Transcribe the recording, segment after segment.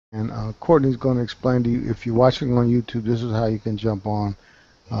And Courtney's going to explain to you, if you're watching on YouTube, this is how you can jump on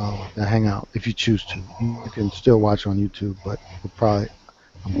the Hangout if you choose to. You can still watch on YouTube, but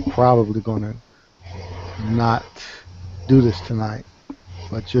I'm probably going to not do this tonight.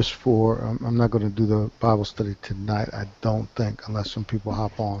 But just I'm not going to do the Bible study tonight, I don't think, unless some people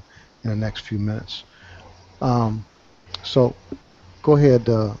hop on in the next few minutes. Um, so go ahead,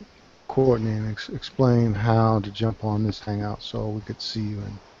 Courtney, and explain how to jump on this Hangout so we could see you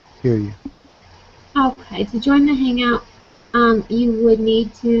and hear you. Okay, to join the Hangout, you would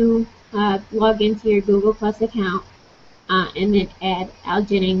need to log into your Google Plus account and then add Al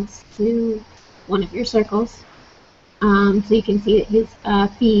Jennings to one of your circles so you can see his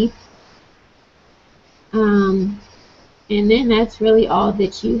feed. Um, and then that's really all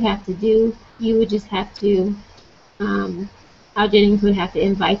that you have to do. You would just have to, um, Al Jennings would have to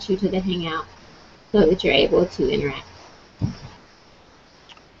invite you to the Hangout so that you're able to interact.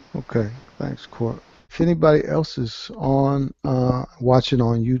 Okay, thanks, Court. If anybody else is on watching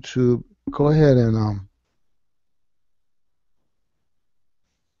on YouTube, go ahead and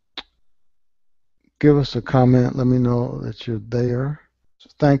give us a comment. Let me know that you're there. So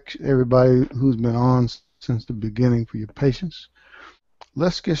thank everybody who's been on since the beginning for your patience.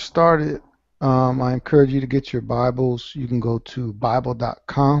 Let's get started. I encourage you to get your Bibles. You can go to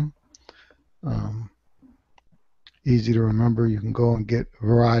Bible.com. Um, Easy to remember. You can go and get a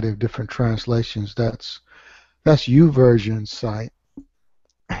variety of different translations. That's YouVersion site,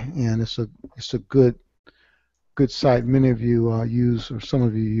 and it's a good site. Many of you use, or some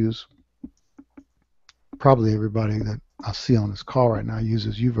of you use. Probably everybody that I see on this call right now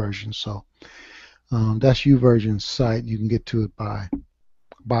uses YouVersion. So that's YouVersion site. You can get to it by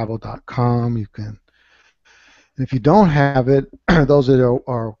Bible.com. You can, and if you don't have it, those that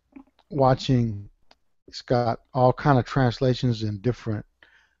are watching, it's got all kind of translations in different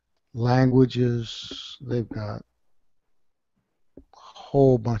languages. They've got a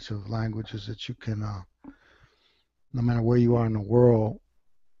whole bunch of languages that you can, no matter where you are in the world,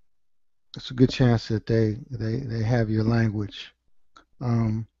 it's a good chance that they have your language.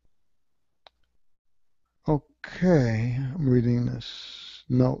 Um, okay, I'm reading this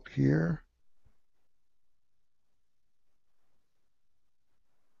note here.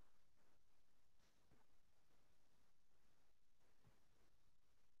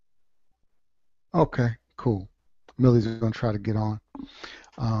 Okay, cool. Millie's going to try to get on.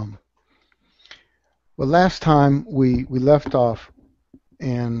 Um, well, last time we left off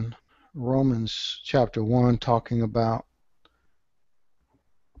in Romans chapter 1 talking about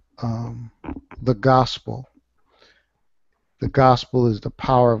um, the gospel. The gospel is the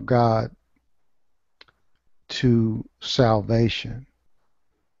power of God to salvation.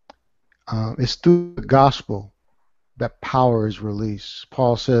 It's through the gospel that power is released.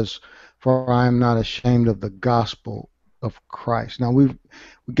 Paul says, "For I am not ashamed of the gospel of Christ." Now we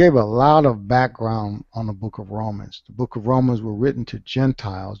gave a lot of background on the book of Romans. The book of Romans were written to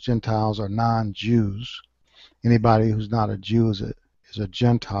Gentiles. Gentiles are non-Jews. Anybody who's not a Jew is a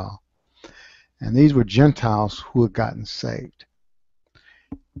Gentile. And these were Gentiles who had gotten saved.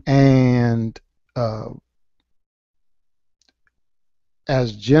 And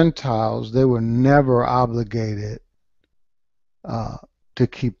as Gentiles, they were never obligated to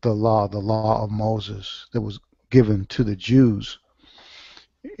keep the law of Moses that was given to the Jews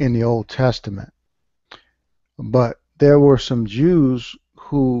in the Old Testament. But there were some Jews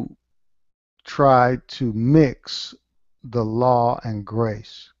who tried to mix the law and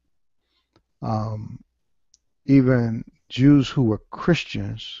grace. Even Jews who were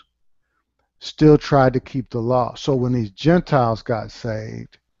Christians still tried to keep the law. So when these Gentiles got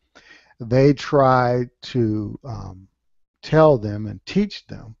saved, they tried to tell them and teach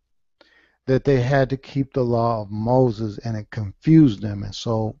them that they had to keep the law of Moses, and it confused them. And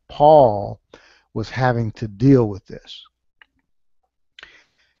so Paul was having to deal with this.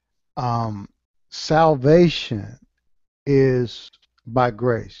 Salvation is by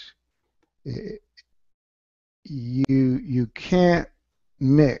grace. You can't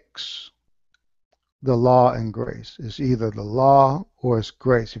mix the law and grace. It's either the law or it's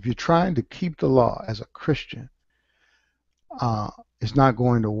grace. If you're trying to keep the law as a Christian, it's not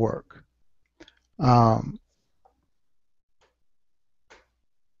going to work.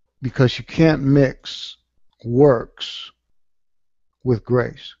 Because you can't mix works with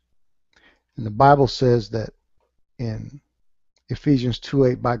grace. And the Bible says that in Ephesians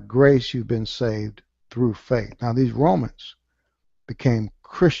 2:8, by grace you've been saved through faith. Now these Romans became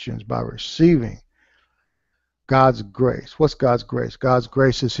Christians by receiving God's grace. What's God's grace? God's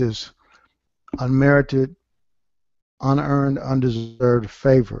grace is his unmerited, unearned, undeserved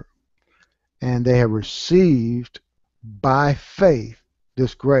favor, and they have received by faith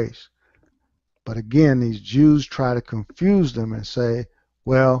this grace. But again, these Jews try to confuse them and say,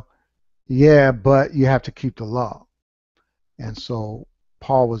 well, yeah, but you have to keep the law. And so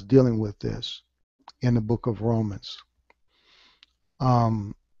Paul was dealing with this in the book of Romans.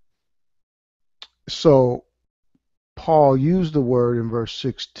 So Paul used the word in verse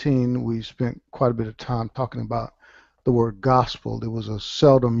 16. We spent quite a bit of time talking about the word gospel. It was a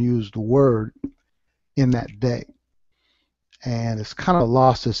seldom used word in that day. And it's kind of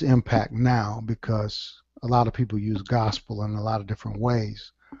lost its impact now because a lot of people use gospel in a lot of different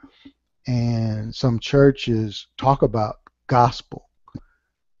ways. And some churches talk about gospel,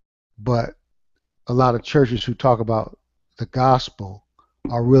 but a lot of churches who talk about the gospel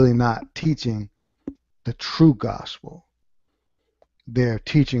are really not teaching the true gospel. They're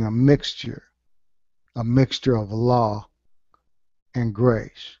teaching a mixture of law and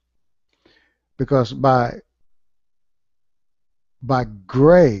grace. Because by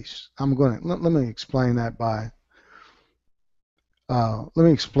grace, let me explain that let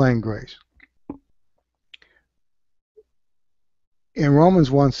me explain grace. In Romans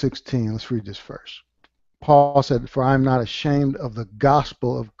 1:16, let's read this first. Paul said, "For I am not ashamed of the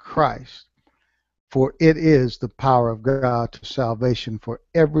gospel of Christ, for it is the power of God to salvation for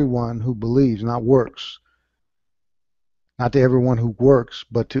everyone who believes," not works. Not to everyone who works,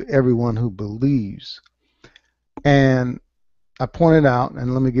 but to everyone who believes. And I pointed out,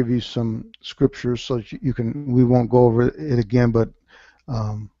 and let me give you some scriptures so that you can. We won't go over it again, but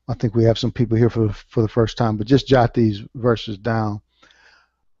I think we have some people here for the first time. But just jot these verses down.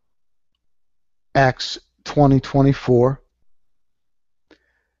 Acts 20:24,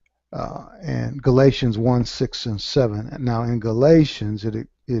 and Galatians 1:6 and 7. And now in Galatians,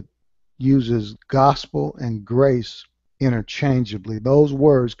 it uses gospel and grace interchangeably. Those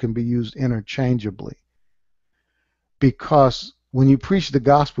words can be used interchangeably. Because when you preach the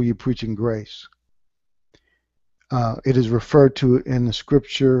gospel, you're preaching grace. It is referred to in the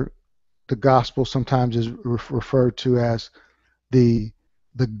scripture, the gospel sometimes is referred to as the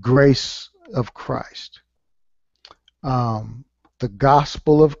grace of Christ. The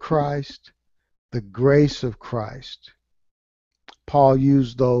gospel of Christ, the grace of Christ. Paul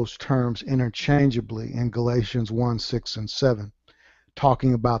used those terms interchangeably in Galatians 1:6 and 7,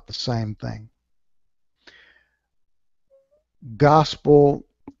 talking about the same thing.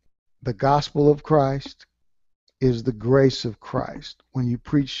 The gospel of Christ is the grace of Christ. When you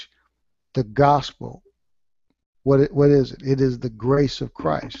preach the gospel, what is it? It is the grace of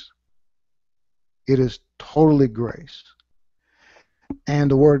Christ. It is totally grace. And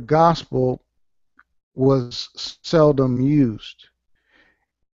the word gospel was seldom used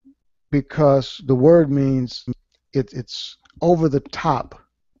because the word means it's over the top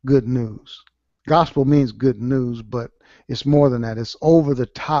good news. Gospel means good news, but it's more than that. It's over the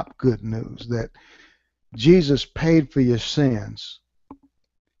top good news that Jesus paid for your sins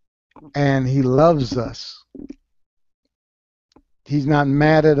and he loves us. He's not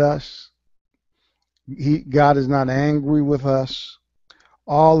mad at us. God is not angry with us.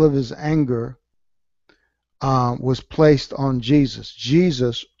 All of his anger was placed on Jesus.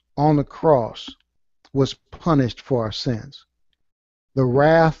 Jesus on the cross was punished for our sins. The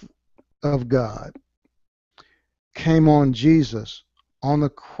wrath of God came on Jesus on the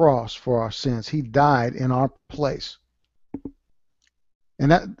cross for our sins. He died in our place.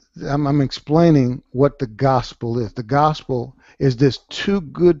 And that I'm explaining what the gospel is. The gospel is this too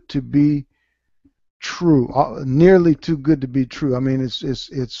good to be true, nearly too good to be true. I mean,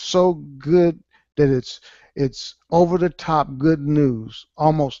 it's so good that it's over the top good news,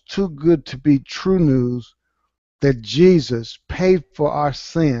 almost too good to be true news, that Jesus paid for our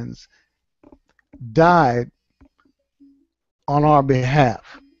sins, died on our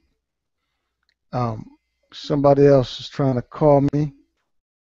behalf. Somebody else is trying to call me.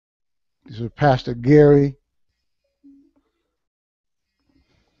 This is Pastor Gary.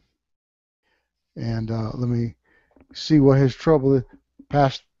 And let me see what his trouble is.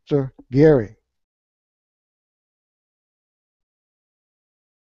 Pastor Gary.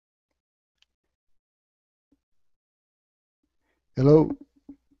 Hello.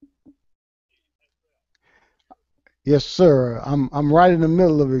 Yes, sir. I'm right in the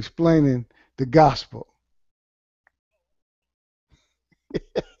middle of explaining the gospel.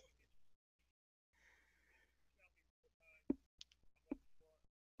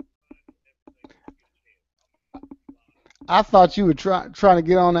 I thought you were trying to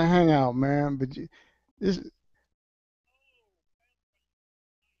get on the hangout, man. But this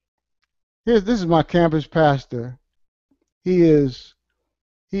this is my campus pastor. he is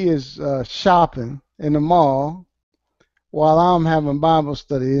shopping in the mall while I'm having Bible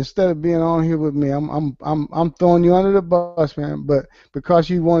study. Instead of being on here with me, I'm throwing you under the bus, man. But because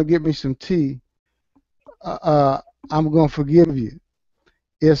you want to get me some tea, uh, uh, I'm gonna forgive you.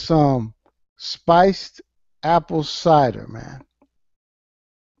 It's spiced apple cider, man.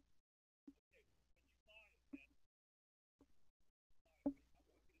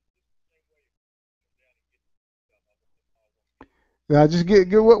 Now just get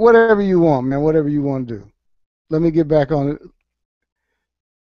whatever you want, man. Whatever you want to do. Let me get back on it.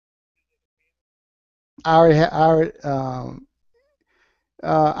 I already,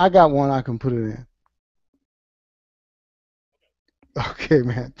 I got one I can put it in. Okay,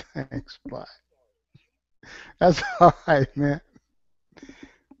 man. Thanks. Bye. That's all right, man.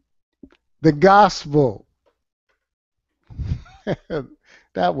 The gospel.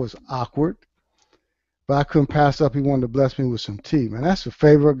 That was awkward, but I couldn't pass up. He wanted to bless me with some tea, man. That's the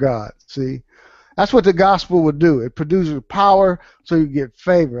favor of God. See, that's what the gospel would do. It produces power so you get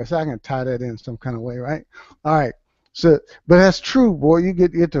favor. So I can tie that in some kind of way, right? All right. So, but that's true, boy. You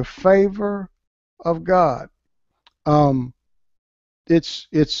get the favor of God. Um,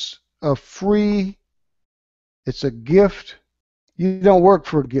 it's a free. It's a gift. You don't work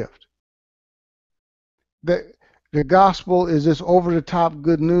for a gift. The the gospel is this over the top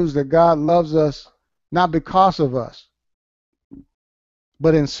good news that God loves us not because of us,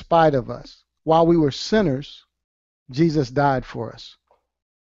 but in spite of us. While we were sinners, Jesus died for us.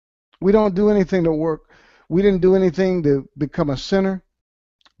 We don't do anything to work. We didn't do anything to become a sinner.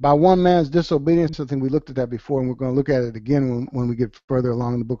 By one man's disobedience, I think we looked at that before, and we're going to look at it again when we get further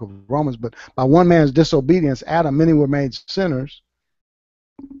along in the book of Romans. But by one man's disobedience, Adam, many were made sinners.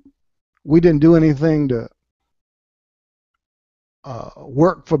 We didn't do anything to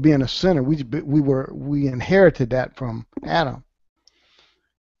work for being a sinner. We inherited that from Adam.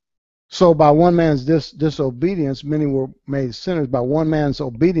 So by one man's disobedience, many were made sinners. By one man's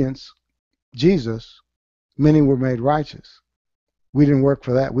obedience, Jesus, many were made righteous. We didn't work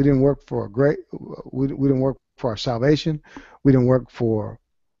for that. We didn't work for a great. We didn't work for our salvation. We didn't work for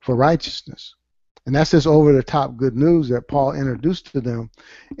righteousness. And that's this over the top good news that Paul introduced to them.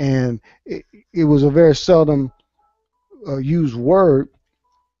 And it was a very seldom used word.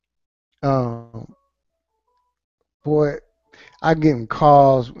 Uh, boy, I getting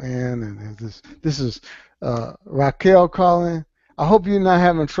calls, man, and this is Raquel calling. I hope you're not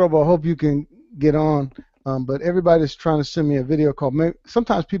having trouble. I hope you can get on. But everybody's trying to send me a video call. Maybe,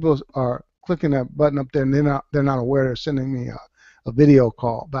 sometimes people are clicking that button up there and they're not aware they're sending me a video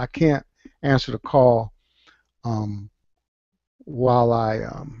call. But I can't answer the call um, while I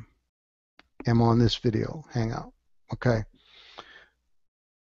am on this video hangout. Okay.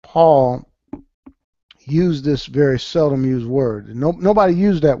 Paul used this very seldom used word. Nobody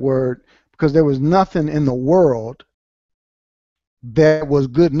used that word because there was nothing in the world that was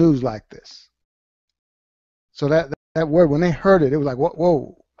good news like this. So that word, when they heard it, it was like,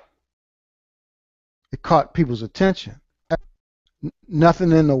 whoa. It caught people's attention.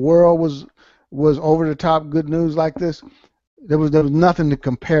 Nothing in the world was over the top good news like this. There was nothing to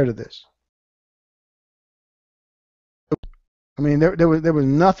compare to this. I mean, there was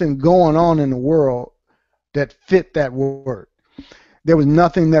nothing going on in the world that fit that word. There was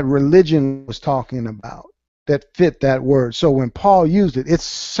nothing that religion was talking about that fit that word. So when Paul used it, it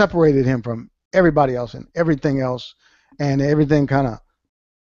separated him from everybody else and everything else, and everything kind of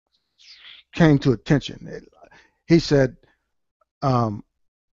came to attention. He said, I'm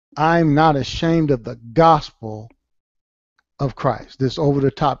not ashamed of the gospel of Christ, this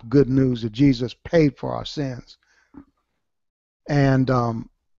over-the-top good news that Jesus paid for our sins, and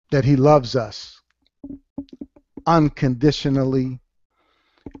that he loves us unconditionally,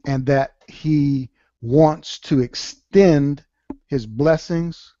 and that he wants to extend his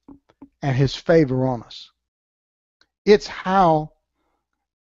blessings and his favor on us. It's how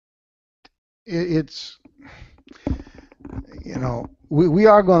it's, we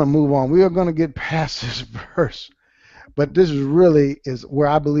are going to move on. We are going to get past this verse. But this is where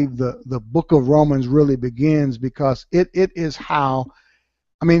I believe the book of Romans really begins, because it is how,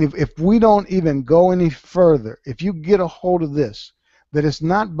 I mean, if we don't even go any further, if you get a hold of this, that it's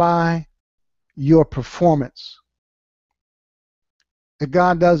not by your performance, that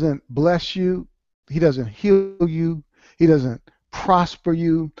God doesn't bless you, he doesn't heal you, he doesn't prosper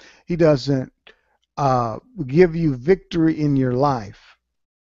you, he doesn't give you victory in your life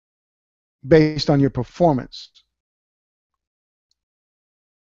based on your performance.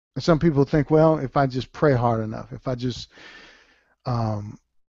 And some people think, well, if I just pray hard enough, if I just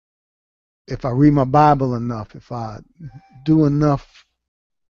if I read my Bible enough, if I do enough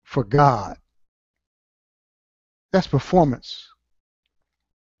for God. That's performance.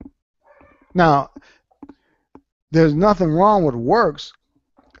 Now, there's nothing wrong with works.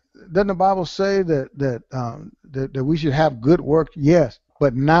 Doesn't the Bible say that we should have good work? Yes,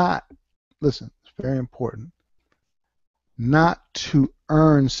 but not. Listen, it's very important. Not to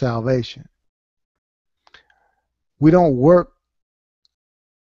earn salvation. We don't work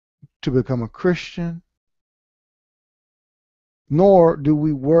to become a Christian, nor do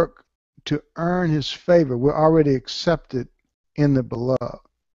we work to earn His favor. We're already accepted in the beloved.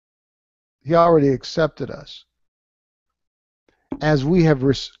 He already accepted us. As we have,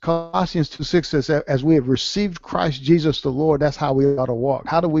 Colossians 2:6 says, as we have received Christ Jesus the Lord, that's how we ought to walk.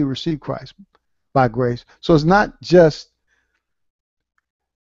 How do we receive Christ? By grace. So it's not just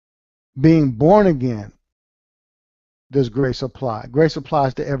being born again does grace apply. Grace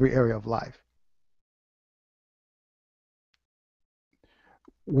applies to every area of life.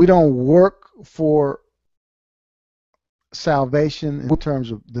 We don't work for salvation in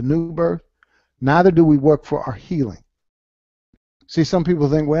terms of the new birth. Neither do we work for our healing. See, some people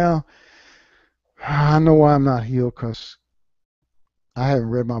think, well, I know why I'm not healed because I haven't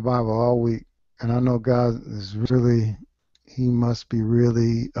read my Bible all week, and I know God is really, He must be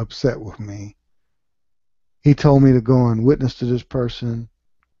really upset with me. He told me to go and witness to this person,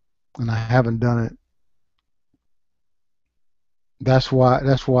 and I haven't done it. That's why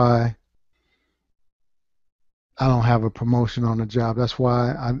I don't have a promotion on the job. That's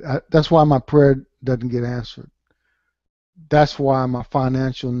why my prayer doesn't get answered. That's why my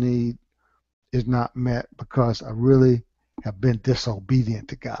financial need is not met, because I really have been disobedient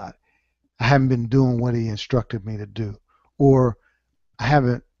to God. I haven't been doing what He instructed me to do, or I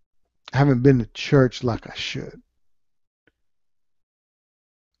haven't been to church like I should.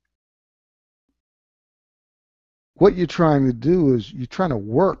 What you're trying to do is you're trying to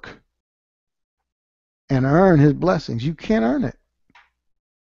work and earn His blessings. You can't earn it.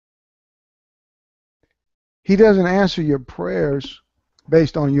 He doesn't answer your prayers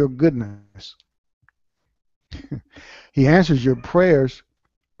based on your goodness. He answers your prayers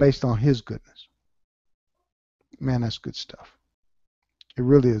based on His goodness. Man, that's good stuff. It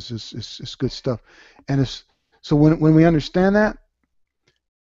really is. It's good stuff. And so when we understand that,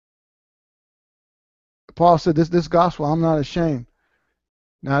 Paul said, this gospel, I'm not ashamed.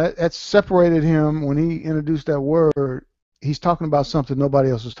 Now, that separated him when he introduced that word. He's talking about something nobody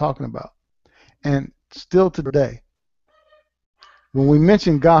else is talking about. And still today, when we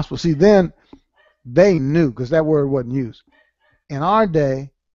mention gospel, see, then they knew, because that word wasn't used. In our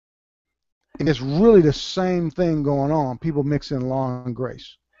day, it's really the same thing going on. People mixing law and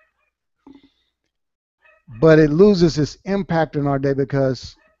grace. But it loses its impact in our day,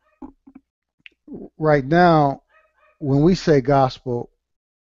 because right now, when we say gospel,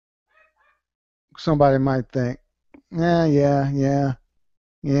 somebody might think, yeah,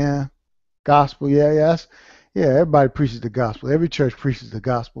 gospel, yes. Yeah, everybody preaches the gospel. Every church preaches the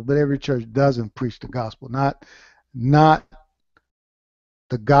gospel, but every church doesn't preach the gospel. Not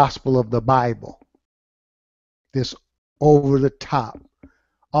the gospel of the Bible. This over the top,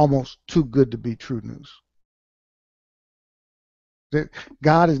 almost too good to be true news.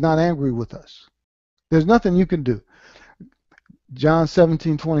 God is not angry with us. There's nothing you can do. John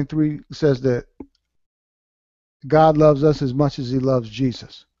 17:23 says that God loves us as much as He loves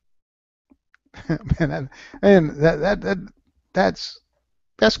Jesus. Man, that's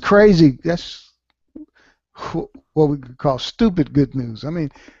crazy. That's what we could call stupid good news. I mean,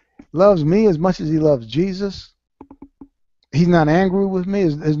 loves me as much as He loves Jesus. He's not angry with me.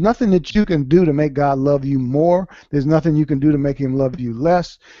 There's nothing that you can do to make God love you more. There's nothing you can do to make Him love you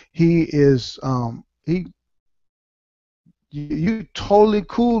less. He is you're totally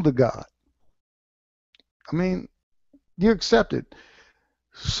cool to God. I mean, you're accepted.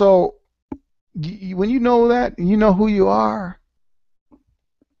 So when you know that, and you know who you are,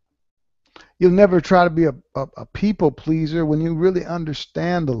 you'll never try to be a people pleaser when you really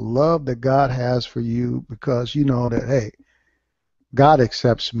understand the love that God has for you, because you know that, hey, God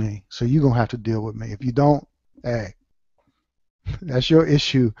accepts me, so you're going to have to deal with me. If you don't, hey, that's your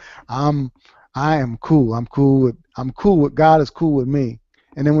issue. I am cool. I'm cool with God is cool with me.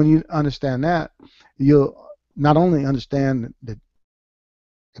 And then when you understand that, you'll not only understand that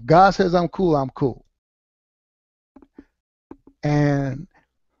if God says I'm cool, I'm cool. And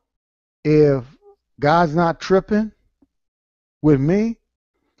if God's not tripping with me,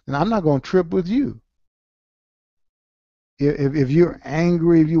 then I'm not going to trip with you. if you're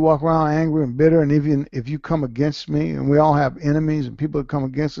angry, if you walk around angry and bitter, and even if you come against me, and we all have enemies and people that come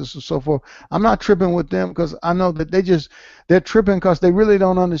against us and so forth, I'm not tripping with them because I know that they're tripping because they really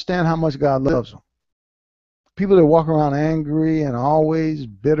don't understand how much God loves them. People that walk around angry and always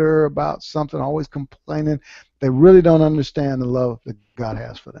bitter about something, always complaining, they really don't understand the love that God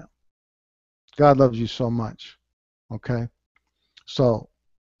has for them. God loves you so much. Okay? So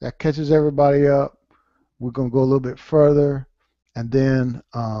that catches everybody up. We're going to go a little bit further, and then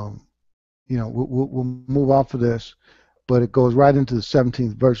we'll move off of this, but it goes right into the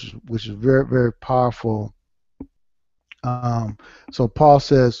 17th verse, which is very, very powerful. So Paul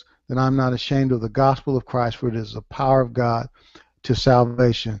says that I'm not ashamed of the gospel of Christ, for it is the power of God to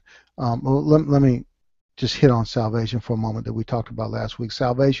salvation. Let me just hit on salvation for a moment that we talked about last week.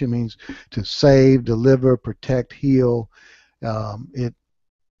 Salvation means to save, deliver, protect, heal.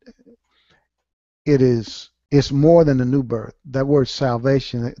 It's more than a new birth. That word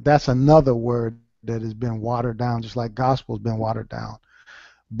salvation, that's another word that has been watered down, just like gospel has been watered down.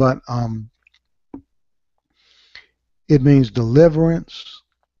 But it means deliverance,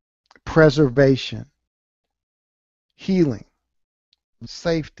 preservation, healing,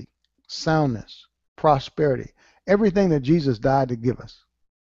 safety, soundness, prosperity, everything that Jesus died to give us.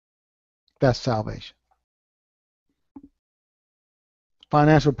 That's salvation.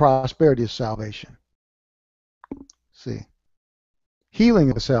 Financial prosperity is salvation. See,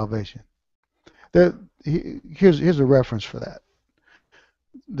 healing is salvation. Here's a reference for that.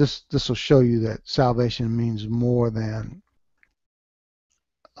 This will show you that salvation means more than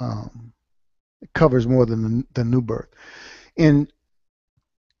it covers more than the new birth. In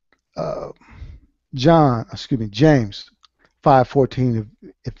James 5:14,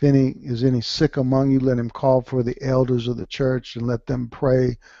 if any is any sick among you, let him call for the elders of the church and let them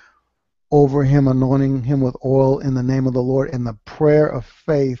pray over him, anointing him with oil in the name of the Lord, and the prayer of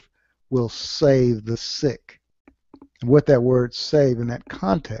faith will save the sick. And what that word save in that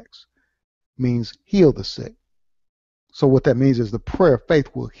context means heal the sick. So what that means is the prayer of faith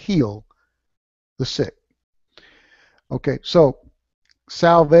will heal the sick. Okay, so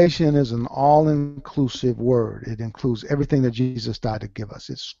salvation is an all-inclusive word. It includes everything that Jesus died to give us.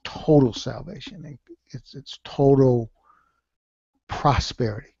 It's total salvation. It's total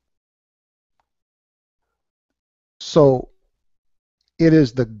prosperity. So it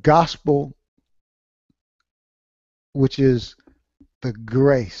is the gospel, which is the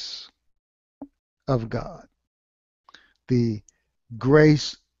grace of God, the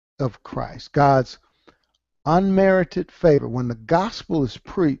grace of Christ, God's unmerited favor. When the gospel is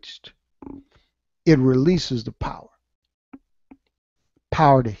preached, it releases the power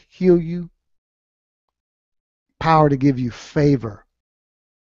to heal you, power to give you favor.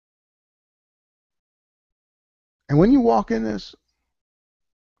 And when you walk in this,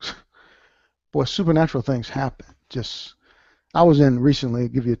 boy, supernatural things happen. I was in recently,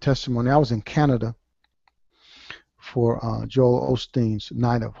 give you a testimony, I was in Canada for Joel Osteen's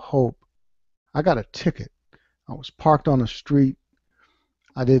Night of Hope. I got a ticket. I was parked on the street.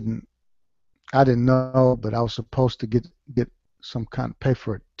 I didn't know, but I was supposed to get some kind of pay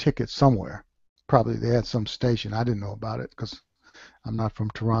for a ticket somewhere. Probably they had some station. I didn't know about it because I'm not from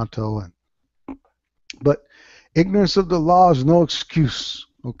Toronto. But ignorance of the law is no excuse.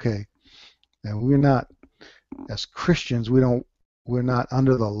 Okay, and we're not, as Christians, we're not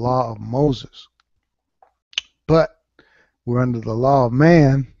under the law of Moses, but we're under the law of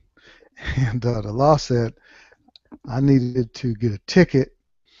man. And the law said I needed to get a ticket,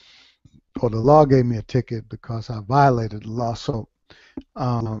 or the law gave me a ticket because I violated the law. So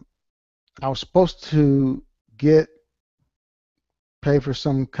I was supposed to pay for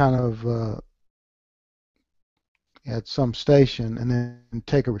some kind of at some station, and then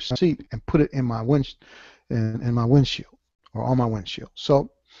take a receipt and put it in my in my windshield, or on my windshield. So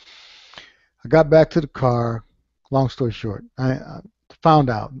I got back to the car. Long story short, I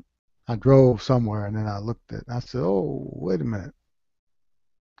found out. I drove somewhere, and then I looked at it, and I said, oh, wait a minute.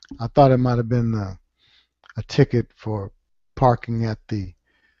 I thought it might have been a ticket for parking at the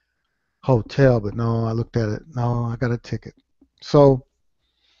hotel, but no, I looked at it. No, I got a ticket. So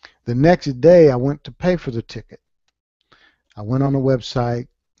the next day, I went to pay for the ticket. I went on the website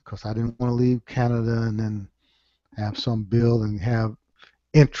because I didn't want to leave Canada and then have some bill and have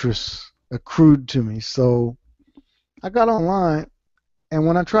interest accrued to me. So I got online, and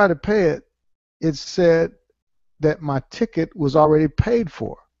when I tried to pay it, it said that my ticket was already paid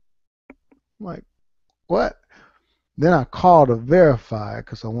for. I'm like, what? Then I called to verify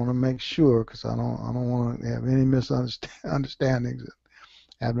because I want to make sure, because I don't want to have any misunderstandings and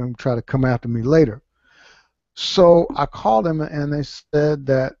have them try to come after me later. So I called them and they said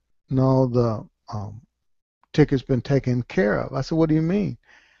that no, the ticket's been taken care of. I said, what do you mean?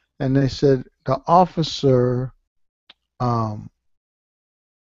 And they said the officer um,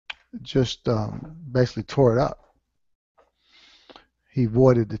 just basically tore it up. He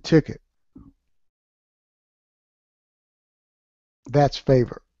voided the ticket. That's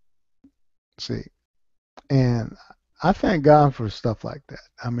favor. See, and I thank God for stuff like that.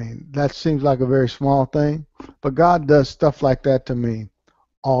 I mean, that seems like a very small thing, but God does stuff like that to me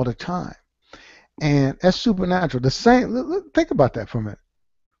all the time. And that's supernatural. The same, think about that for a minute.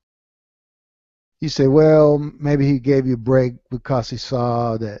 You say, well, maybe he gave you a break because he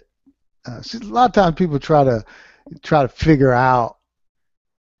saw that. See, a lot of times people try to figure out,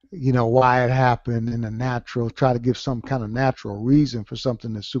 why it happened in the natural, try to give some kind of natural reason for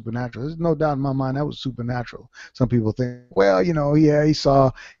something that's supernatural. There's no doubt in my mind that was supernatural. Some people think, well, yeah, he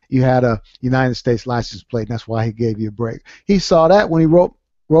saw you had a United States license plate, and that's why he gave you a break. He saw that when he wrote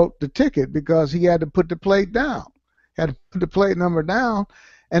the ticket because he had to put the plate down, had to put the plate number down,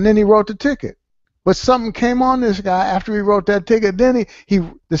 and then he wrote the ticket. But something came on this guy after he wrote that ticket. Then he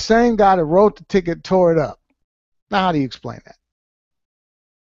the same guy that wrote the ticket tore it up. Now, how do you explain that?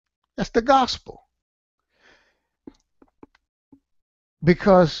 That's the gospel.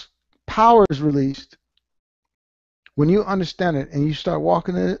 Because power is released when you understand it and you start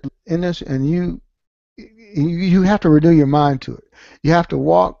walking in this, and you have to renew your mind to it. You have to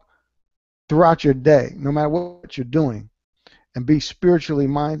walk throughout your day, no matter what you're doing, and be spiritually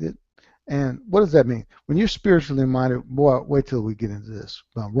minded. And what does that mean? When you're spiritually minded, boy, wait till we get into this.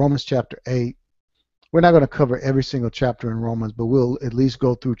 Romans chapter 8. We're not going to cover every single chapter in Romans, but we'll at least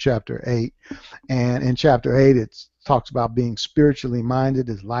go through chapter 8. And in chapter 8, it talks about being spiritually minded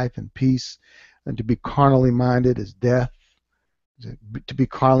is life and peace, and to be carnally minded is death. To be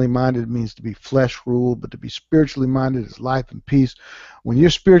carnally minded means to be flesh ruled, but to be spiritually minded is life and peace. When you're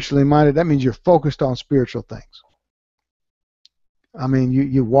spiritually minded, that means you're focused on spiritual things. I mean,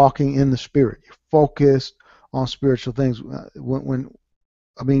 you're walking in the Spirit. You're focused on spiritual things. You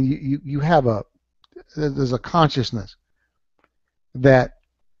have there's a consciousness that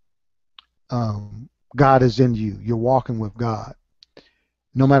God is in you. You're walking with God.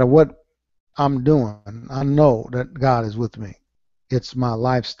 No matter what I'm doing, I know that God is with me. It's my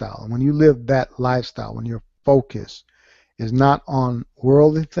lifestyle. And when you live that lifestyle, when your focus is not on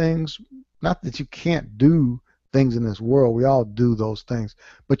worldly things, not that you can't do things in this world, we all do those things,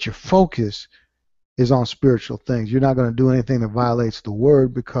 but your focus is on spiritual things. You're not going to do anything that violates the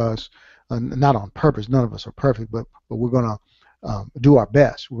word because, not on purpose, none of us are perfect, but we're going to do our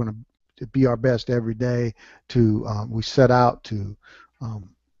best. We're going to be our best every day. We set out to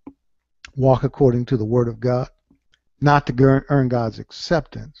walk according to the word of God, not to earn God's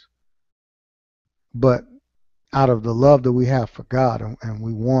acceptance, but out of the love that we have for God, and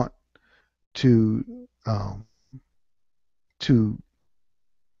we want to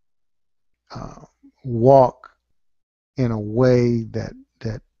walk in a way that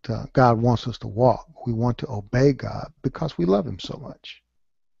God wants us to walk. We want to obey God because we love Him so much,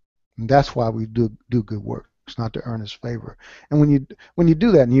 and that's why we do good works, not to earn His favor. And when you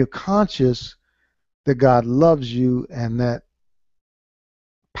do that, and you're conscious that God loves you, and that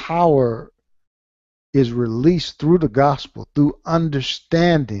power is released through the gospel, through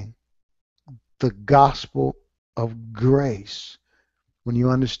understanding the gospel of grace. When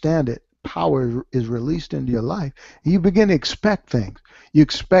you understand it, power is released into your life. And you begin to expect things. You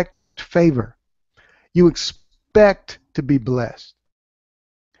expect favor. You expect to be blessed.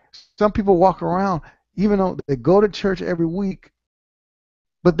 Some people walk around, even though they go to church every week,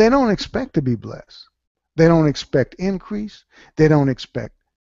 but they don't expect to be blessed. They don't expect increase. They don't expect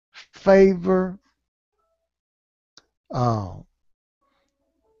favor.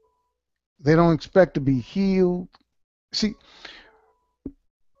 They don't expect to be healed. See,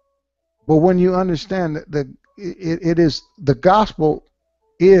 but when you understand that it is the gospel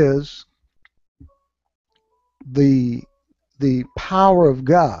is the power of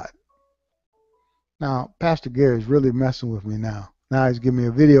God. Now, Pastor Gary is really messing with me now. Now he's giving me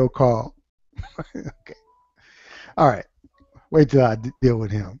a video call. Okay. All right. Wait till I deal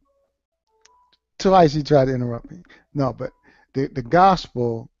with him. Twice he tried to interrupt me. No, but the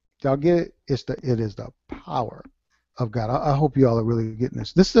gospel, y'all get it? It is the power of God. I hope you all are really getting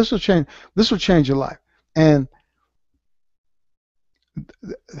this. This will change. This will change your life. And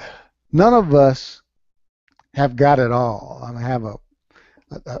none of us have got it all. I have a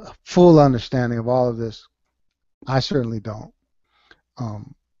full understanding of all of this. I certainly don't.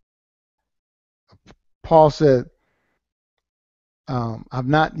 Paul said, I've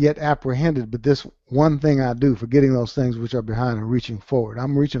not yet apprehended, but this one thing I do, forgetting those things which are behind and reaching forward.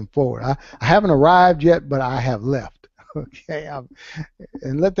 I'm reaching forward. I haven't arrived yet, but I have left. Okay,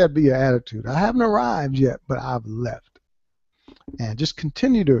 and let that be your attitude. I haven't arrived yet, but I've left. And just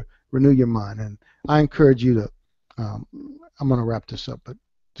continue to renew your mind. And I encourage you to, I'm going to wrap this up, but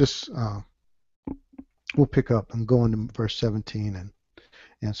just we'll pick up and go into verse 17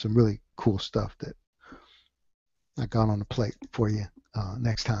 and some really cool stuff that I got on the plate for you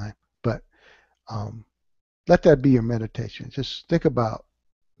next time. But let that be your meditation. Just think about,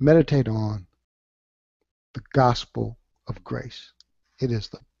 meditate on the gospel of grace. It is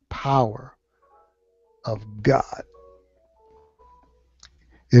the power of God.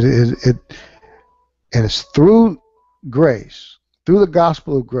 It is through grace, through the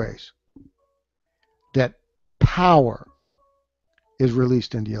gospel of grace, that power is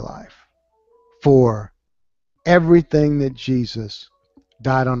released into your life for everything that Jesus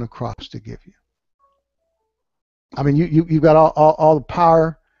died on the cross to give you. I mean, you've got all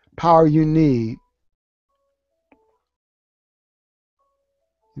the power you need.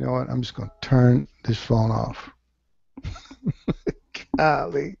 You know what? I'm just going to turn this phone off.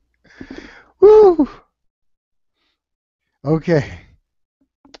 Golly. Woo! Okay.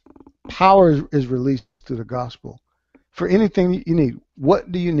 Power is released through the gospel for anything you need.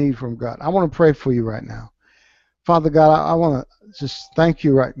 What do you need from God? I want to pray for you right now. Father God, I want to just thank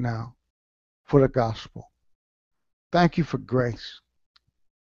you right now for the gospel. Thank you for grace.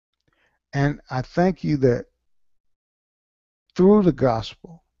 And I thank you that through the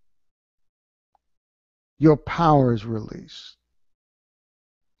gospel, your power is released.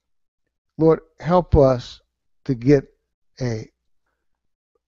 Lord, help us to get a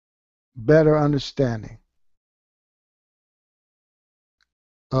better understanding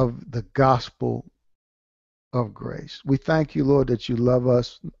of the gospel of grace. We thank you, Lord, that you love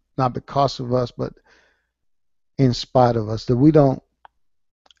us, not because of us, but in spite of us, that we don't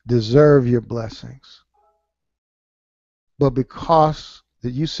deserve your blessings. But because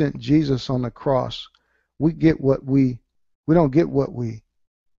that you sent Jesus on the cross, we get what we don't get what we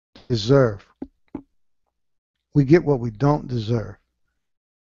deserve. We get what we don't deserve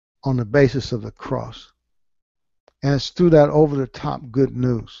on the basis of the cross. And it's through that over-the-top good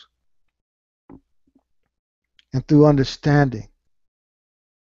news and through understanding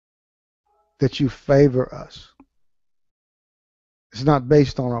that you favor us. It's not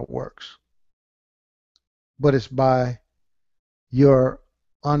based on our works, but it's by your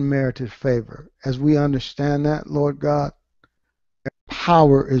unmerited favor. As we understand that, Lord God,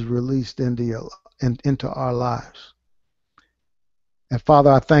 power is released into our lives. And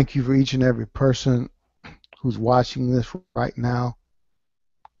Father, I thank you for each and every person who's watching this right now,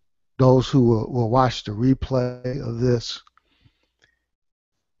 those who will watch the replay of this.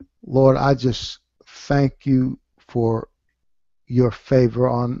 Lord, I just thank you for your favor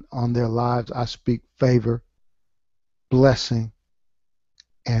on their lives. I speak favor, blessing,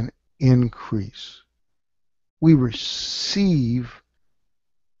 and increase. We receive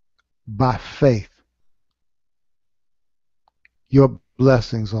by faith your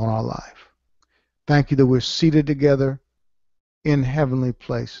blessings on our life. Thank you that we're seated together in heavenly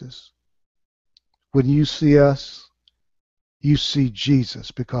places. When you see us, you see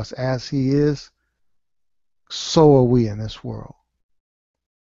Jesus, because as he is, so are we in this world.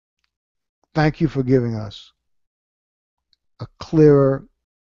 Thank you for giving us a clearer,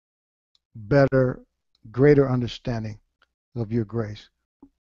 better, greater understanding of your grace,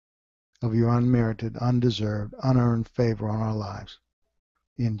 of your unmerited, undeserved, unearned favor on our lives.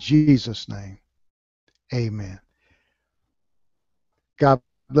 In Jesus' name, amen. God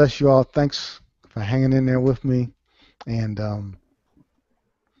bless you all. Thanks for hanging in there with me. And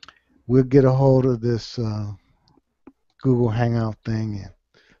we'll get a hold of this Google Hangout thing, and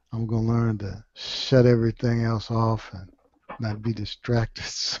I'm going to learn to shut everything else off and not be distracted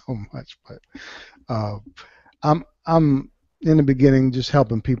so much. But I'm in the beginning just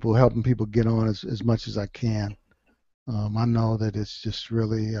helping people get on as much as I can. I know that it's just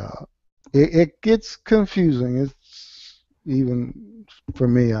really it gets confusing. It's even for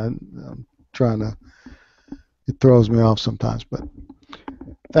me. I'm trying to. It throws me off sometimes, but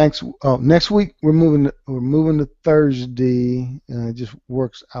thanks. Next week we're moving to Thursday, and it just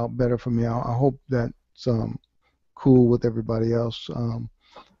works out better for me. I hope that's cool with everybody else.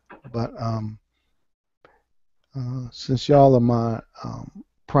 But since y'all are my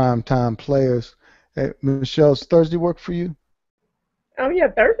prime time players, hey, Michelle's Thursday work for you?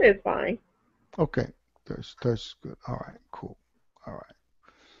 Yeah, Thursday is fine. Okay, Thursday's good. All right, cool.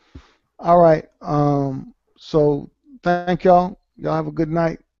 All right. So thank y'all. Y'all have a good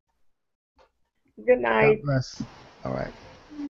night. Good God night. bless. All right.